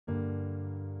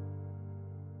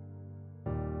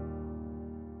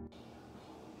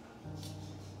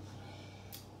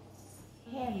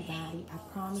Hey everybody, I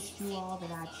promised you all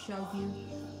that I'd show you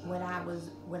what I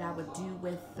would do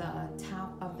with the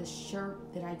top of the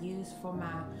shirt that I use for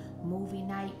my movie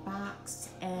night box,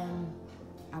 and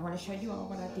I want to show you all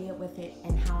what I did with it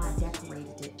and how I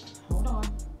decorated it. Hold on.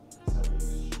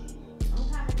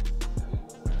 Okay.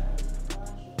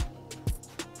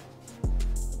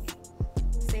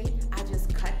 See, I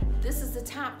just cut. This is the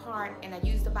top part, and I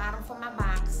used the bottom for my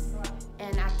box.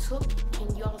 And I took,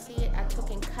 can you all see it? I took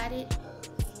and cut it.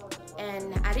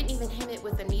 And I didn't even hem it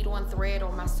with a needle and thread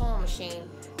or my sewing machine.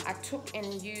 I took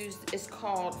and used, it's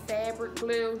called fabric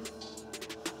glue,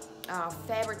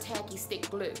 fabric tacky stick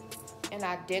glue. And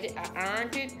I did it, I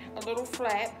ironed it a little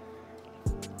flat.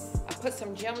 I put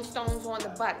some gemstones on the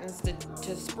buttons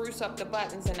to spruce up the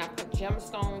buttons, and I put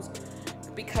gemstones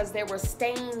because there were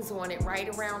stains on it right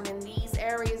around in these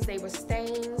areas. They were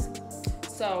stains.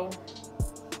 So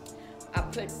I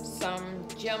put some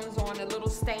gems on the little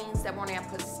stains that were on there. I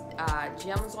put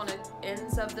gems on the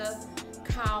ends of the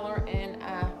collar, and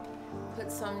I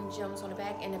put some gems on the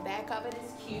back. And the back of it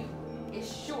is cute.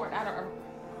 It's short.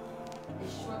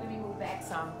 It's short. Let me move back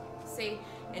some. See?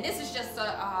 And this is just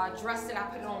a dress that I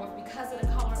put it on with because of the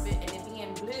color of it and it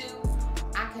being blue.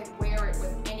 I could wear it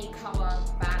with any color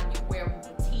bottom. You can wear it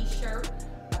with a t-shirt,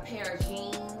 a pair of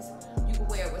jeans. You can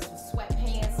wear it with some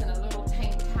sweatpants and a little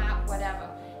tank top, whatever.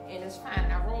 And it's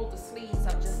fine. I rolled the sleeves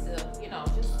up just to, you know,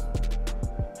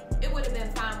 it would have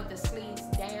been fine with the sleeves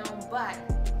down, but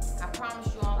I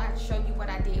promise you all I'd show you what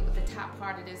I did with the top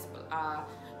part of this,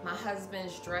 my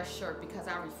husband's dress shirt, because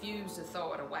I refused to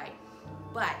throw it away.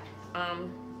 But,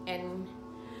 and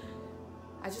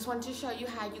I just wanted to show you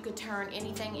how you could turn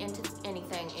anything into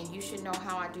anything, and you should know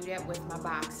how I do that with my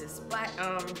boxes. But,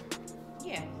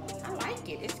 yeah, I like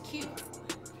it. It's cute.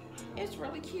 It's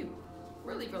really cute.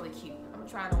 Really, really cute. I'm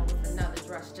trying on with another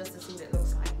dress just to see what it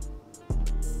looks like.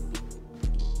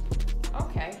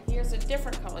 Okay, here's a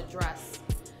different color dress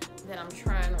that I'm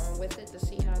trying on with it to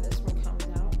see how this one comes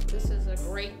out. This is a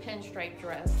great pinstripe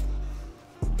dress.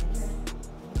 Okay,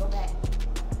 go back.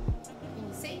 Can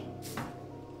you see?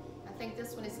 I think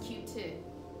this one is cute too.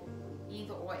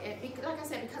 Either or. Like I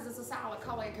said, because it's a solid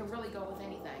color, it can really go with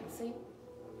anything. See?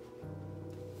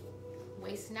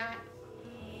 Waist knot.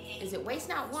 Is it waist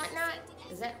knot, want knot?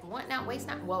 Is that want knot, waist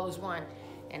knot? Well, it was one,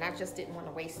 and I just didn't want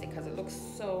to waste it because it looks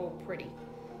so pretty.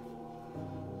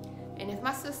 And if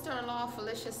my sister-in-law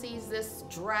Felicia sees this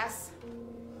dress,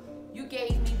 you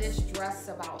gave me this dress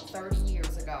about 30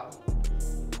 years ago.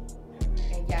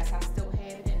 And yes, I still have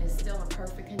it, and it's still in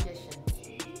perfect condition.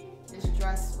 This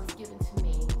dress was given to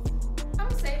me, I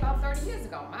would say about 30 years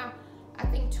ago. I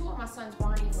think 2 of my sons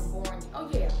weren't even born. Oh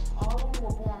yeah, all of them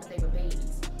were born, but they were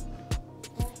babies.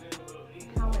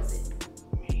 How is it?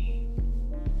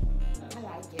 I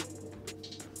like it.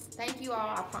 Thank you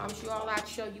all. I promise you all I'd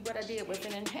show you what I did with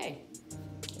it. And hey,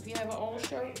 if you have an old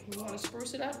shirt, you want to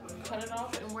spruce it up, cut it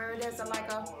off and wear it as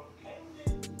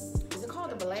is it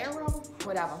called a bolero?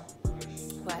 Whatever.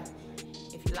 But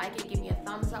if you like it, give me a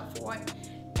thumbs up for it.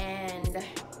 And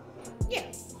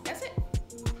yeah, that's it.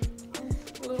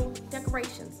 Little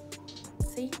decorations.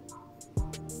 See?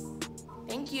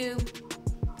 Thank you.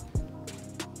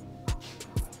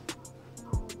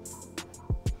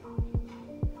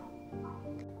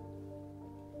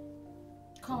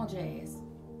 Call Jazz.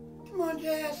 Come on,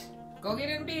 Jazz. Go get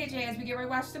in bed, Jazz. We get ready to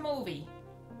watch the movie.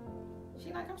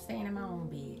 She like, I'm staying in my own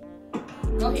bed.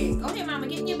 Go ahead, Mama.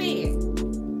 Get in your bed.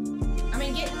 I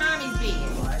mean, get in Mommy's bed.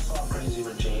 I saw Crazy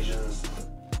Rich Asians.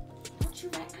 Aren't you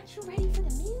ready for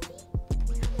the movie?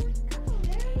 Come on,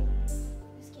 girl.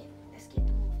 Let's get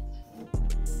the movie.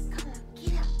 Come on,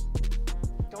 get up.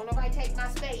 Don't nobody take my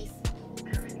space.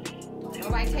 Don't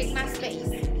nobody take my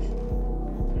space.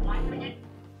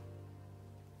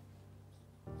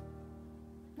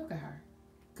 Look at her.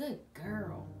 Good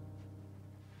girl.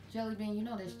 Jelly Bean, you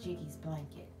know that's Jiggy's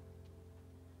blanket.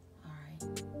 Alright.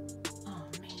 Oh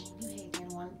man, you hate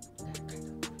that one. Gotta cut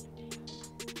the down.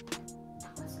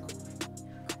 Oh, that's cool.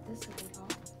 Cut this light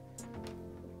off.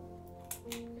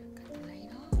 Cut the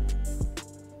light off.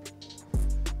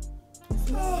 It's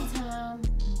movie time.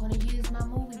 I'm gonna use my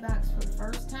movie box for the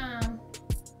first time.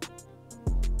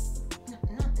 No,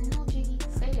 Jiggy.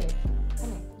 Stay there. Come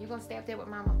here. You're gonna stay up there with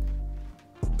Mama.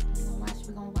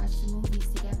 We're gonna watch the movies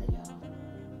together, y'all.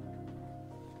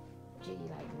 Jiggy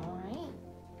like, no, I ain't.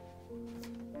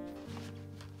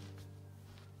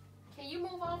 Can you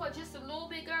move over just a little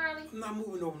bit, girlie? I'm not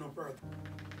moving over no further.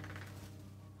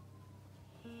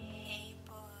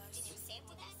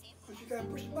 But you gotta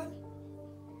push the button?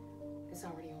 It's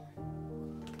already on.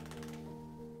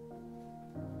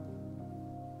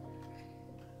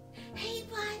 Hey,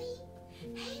 buddy.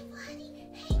 Hey, buddy.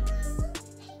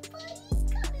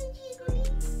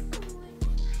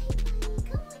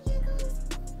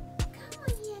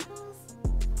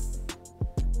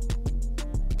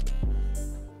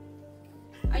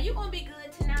 you gonna be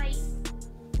good tonight?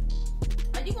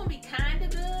 Are you gonna be kinda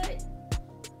good?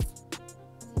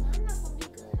 I'm not gonna be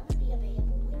good. I'm gonna be a bad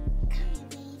boy. Come here,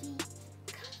 baby.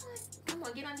 Come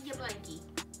on, get under your blankie.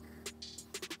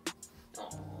 Oh,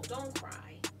 don't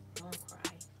cry. Don't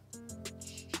cry.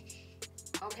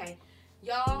 Okay,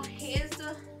 y'all, here's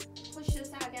the, push this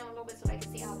side down a little bit so I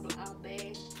can see our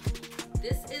bag.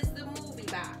 This is the movie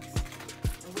box.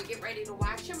 And we get ready to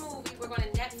watch a movie. We're gonna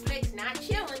Netflix, not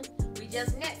chilling. We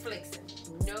just Netflixing.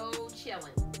 No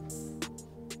chilling.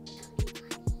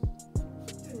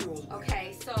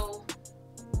 Okay, so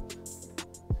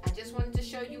I just wanted to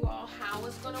show you all how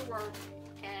it's gonna work,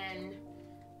 and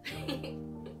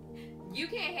you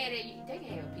can't have it. They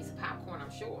can have a piece of popcorn,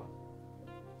 I'm sure.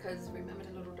 Cause remember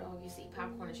the little dog? You see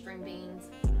popcorn and string beans.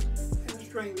 And the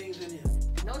string beans in here.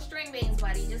 No string beans,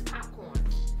 buddy. Just popcorn.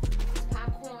 Just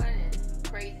popcorn and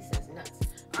crazy sense nuts.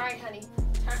 All right, honey.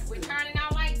 We're turning our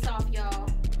lights off, y'all.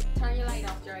 Turn your light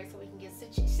off, Jerry, so we can get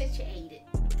situated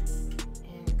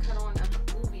and cut on the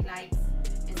movie lights.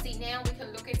 And see, now we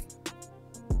can look in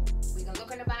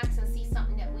the box and see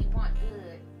something that we want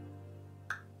good.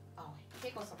 Oh,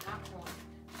 here goes some popcorn.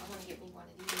 I want to get me one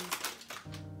of these.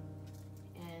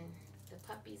 And the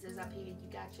puppies is up here. You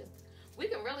got your. We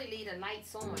can really leave the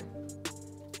lights on.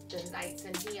 The lights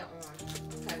in here on,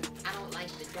 because I don't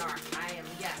like the dark. I am,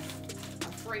 yes,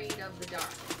 afraid of the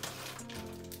dark.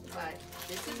 But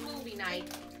this is movie night.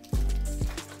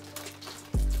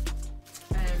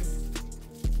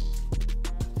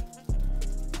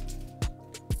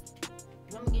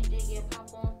 Let me get Jiggy a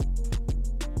popcorn.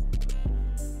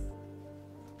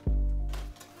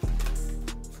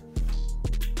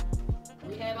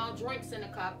 We have our drinks in the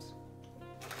cups.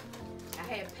 I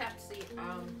have Pepsi in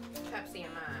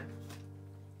mine.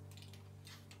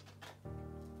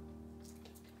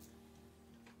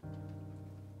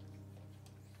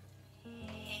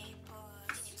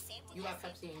 You got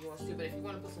Pepsi in yours too, but if you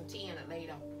want to put some tea in it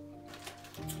later,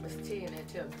 there's tea in there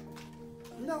too.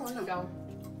 No. So,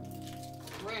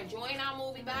 we're enjoying our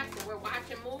movie box and we're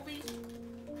watching movies.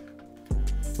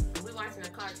 And we're watching a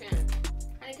cartoon.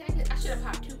 Honey, I should have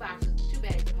popped 2 bags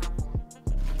of popcorn.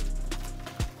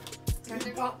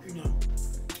 Can't pop, you know.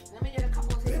 Let me get a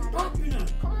couple of Can't pop, you know.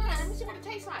 Come on, let me see what it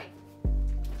tastes like.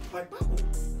 Like popcorn.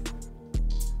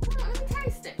 Come on, let me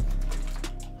taste it.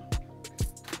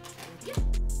 Yeah.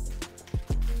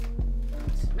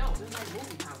 It smells just like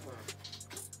movie popcorn.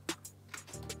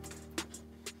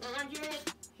 Get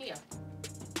it? Here.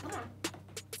 Come on.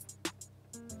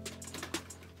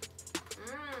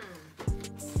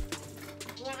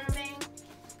 You want anything?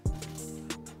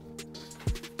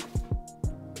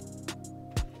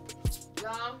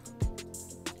 Y'all,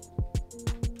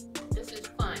 this is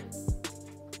fun.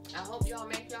 I hope y'all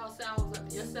make yourselves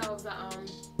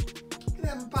Can I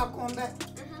have some popcorn back?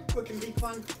 What can be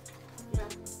fun? Yeah.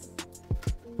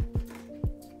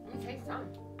 Let me take some.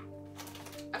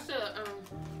 I should have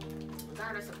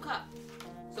got us a cup.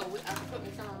 So I can put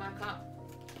me some in my cup.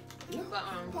 Yeah, but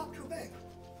pop your back.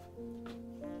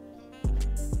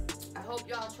 I hope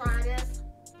y'all try this,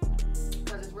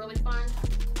 because it's really fun.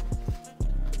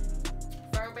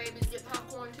 Fur babies get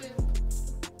popcorn too.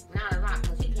 Not a lot,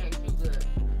 because he can't chew good.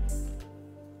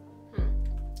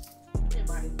 Hey,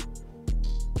 buddy.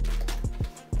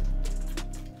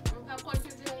 Popcorn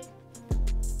too, Jay?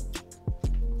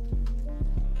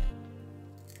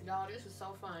 Y'all, this is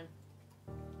so fun.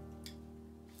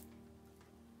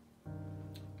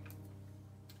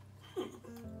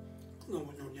 No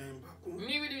damn popcorn.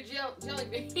 Neither do jelly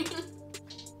beans.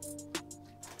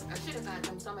 I should have got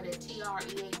them some of their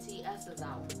TREATS's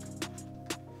out.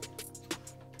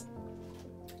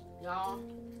 Y'all,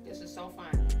 this is so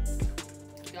fun.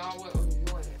 Y'all will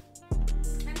enjoy it.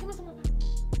 Hey, give me some of that.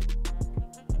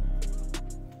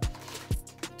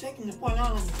 Taking the fun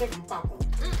out and taking popcorn.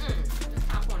 This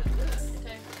popcorn is good.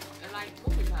 Okay? It's like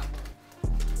movie popcorn.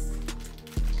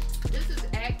 This is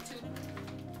Act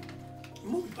 2.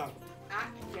 Movie popcorn.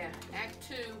 Act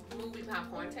 2 movie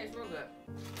popcorn. It tastes real good.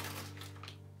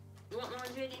 You want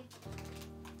one, Jiggy?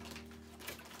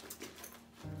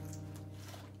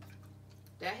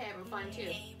 They're having fun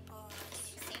too.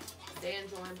 They're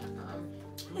enjoying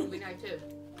movie night too.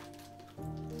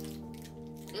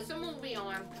 There's a movie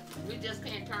on. We just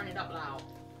can't turn it up loud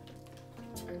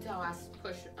until I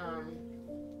push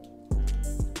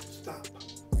Stop.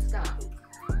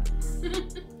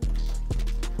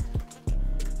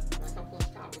 Once I push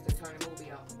stop, we can turn the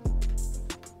movie up.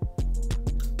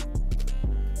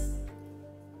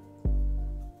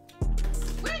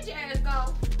 Where'd Jazz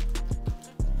go?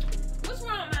 What's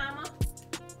wrong, Mama?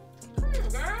 Come on,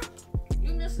 girl.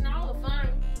 You missing all the fun.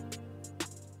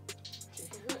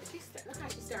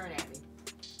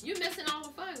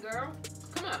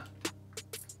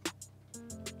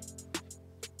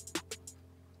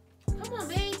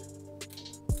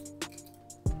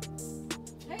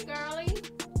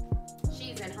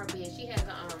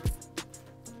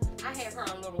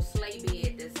 little sleigh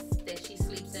bed that she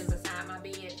sleeps in beside my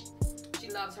bed. She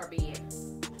loves her bed.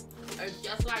 It's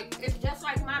just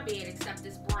like my bed, except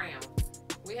it's brown.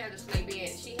 We have a sleigh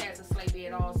bed. She has a sleigh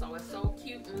bed also. It's so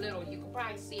cute and little. You can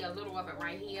probably see a little of it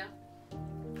right here.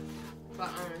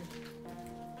 But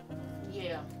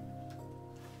yeah.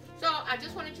 So I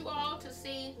just wanted you all to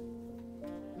see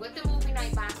what the movie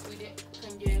night box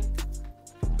can do.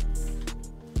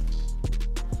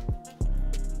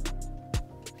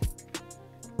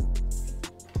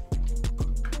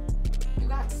 You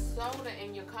got soda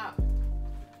in your cup.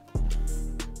 You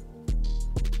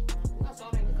got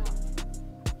soda in your cup.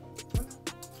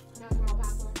 Got some more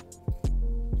popcorn.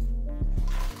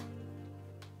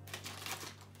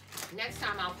 Next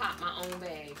time I'll pop my own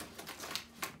bag.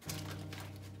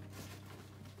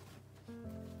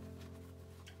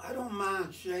 I don't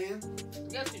mind saying.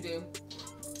 Yes, you do.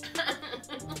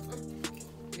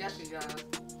 Yes, you do.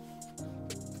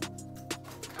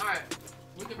 Alright.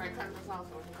 We can cut this off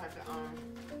so we can cut the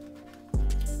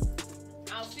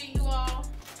I'll see you all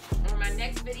on my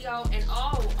next video. And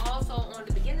also on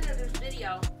the beginning of this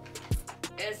video,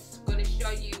 it's gonna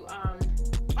show you oh,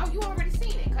 you already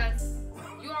seen it, cause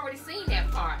you already seen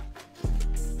that part.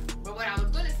 But what I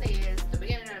was gonna say is, the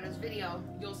beginning of this video,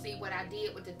 you'll see what I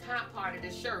did with the top part of the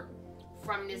shirt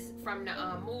from the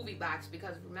movie box.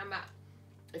 Because remember,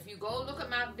 if you go look at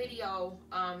my video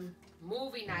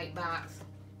movie night box,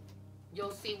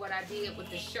 you'll see what I did with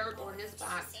the shirt on this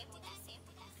box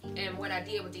and what I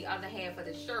did with the other half of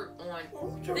the shirt on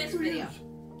this video.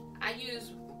 I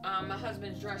used my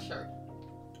husband's dress shirt.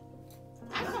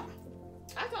 I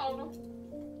told him.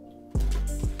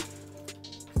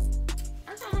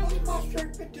 My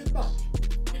shirt fit this box.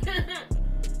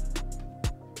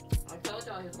 I told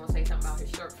y'all he was gonna say something about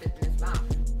his shirt fitting in his box.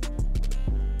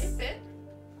 It fit.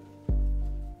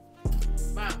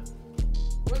 But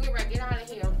we're getting ready to get out of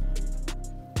here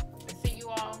and see you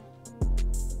all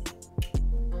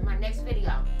on my next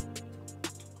video.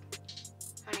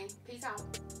 Honey, peace out.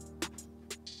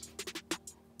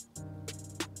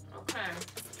 Okay.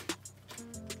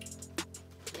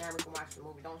 Yeah, we can watch the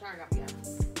movie. Don't turn it up yet.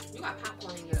 You got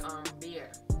popcorn in your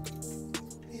beer.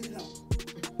 You know.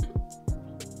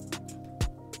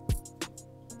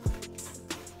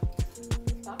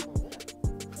 Popcorn good.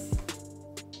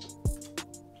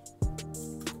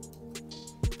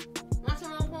 Want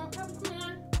some more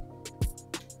popcorn?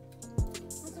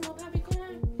 Want some more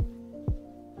popcorn?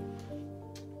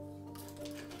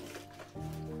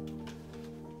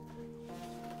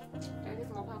 Can I get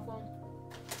some more popcorn?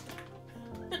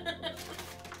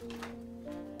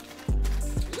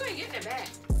 You ain't getting it back.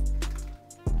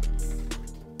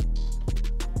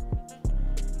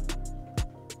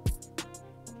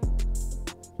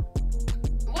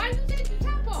 Why you take the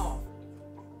top off?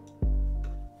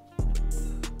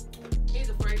 He's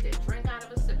afraid to drink out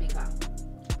of a sippy cup.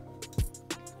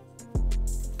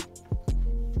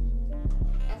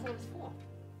 That's what it's for.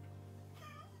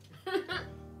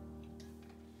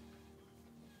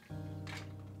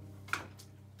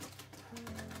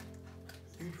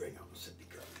 You drink out of a sippy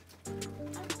cup.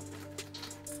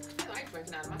 I like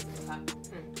drinking out of my sippy cup.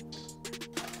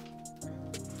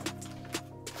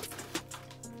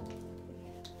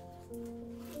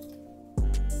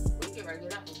 We can get ready to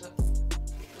get up and go.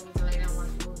 So we can lay down and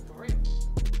watch the movie for real.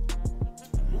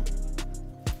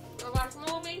 Go watch the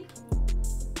movie?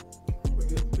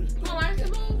 Go watch the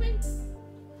movie?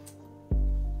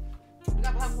 You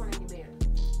got popcorn in your bed.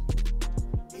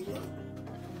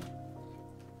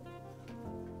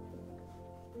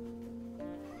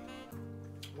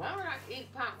 Why would I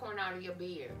eat popcorn out of your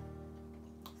beard?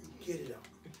 Get it out.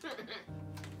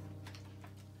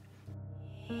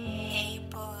 Hey,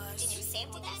 boss. Did you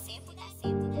sample that?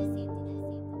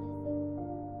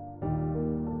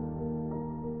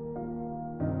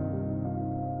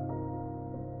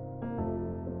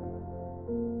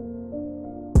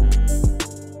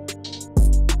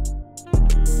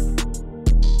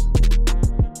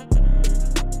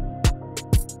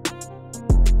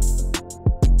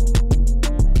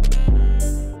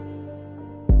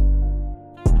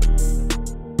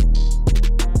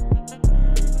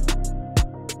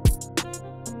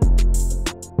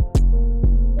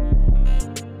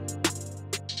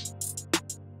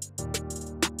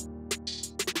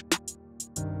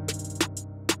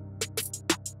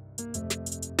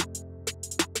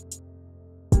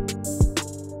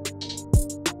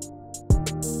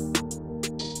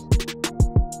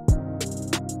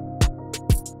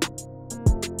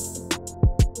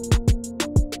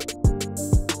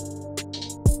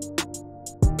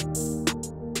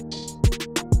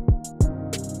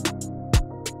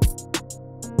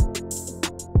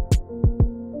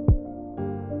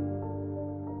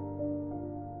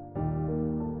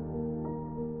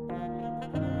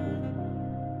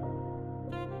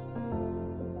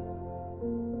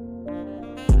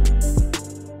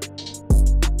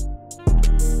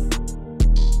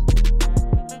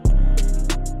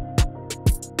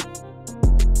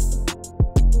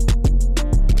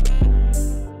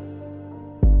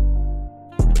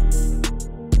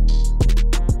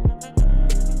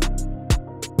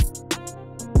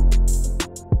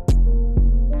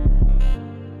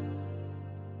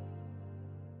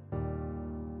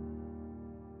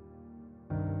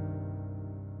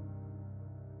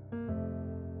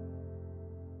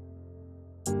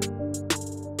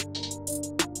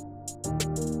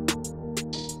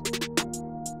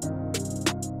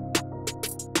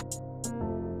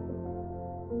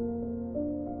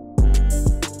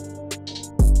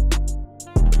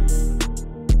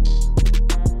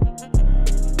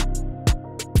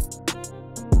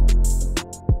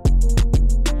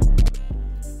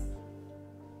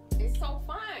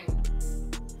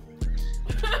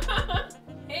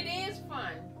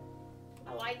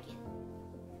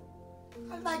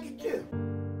 like it too.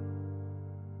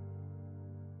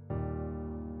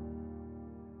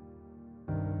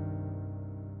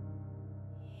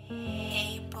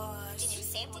 Hey, boss. Did you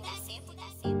sample that?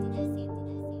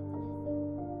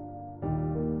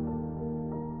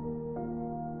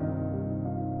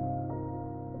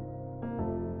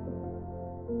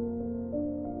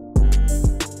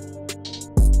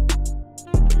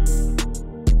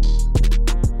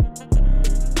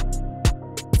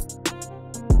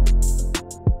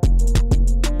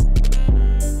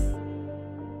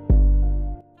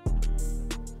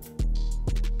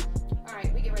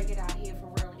 Alright, we get ready to get out of here for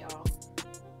real, y'all.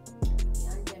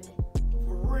 Undone it.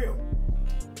 For real.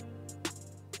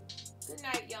 Good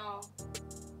night, y'all.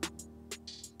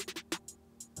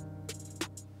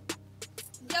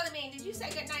 Jellyman, did you say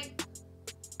good night?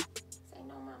 Say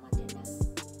no, Mom, I did not.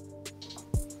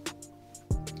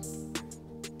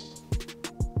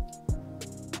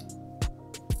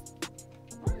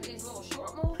 What are these little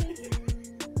short movies?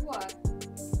 What?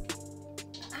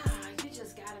 You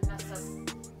just gotta mess up.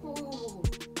 Ooh.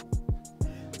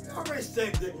 You already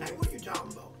said good night. What are you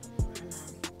talking about?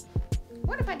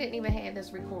 What if I didn't even have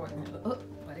this recording? But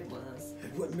it was.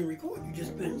 It wouldn't be recorded. You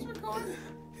just been. It's recording.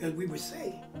 As we would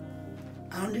say,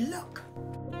 on the luck.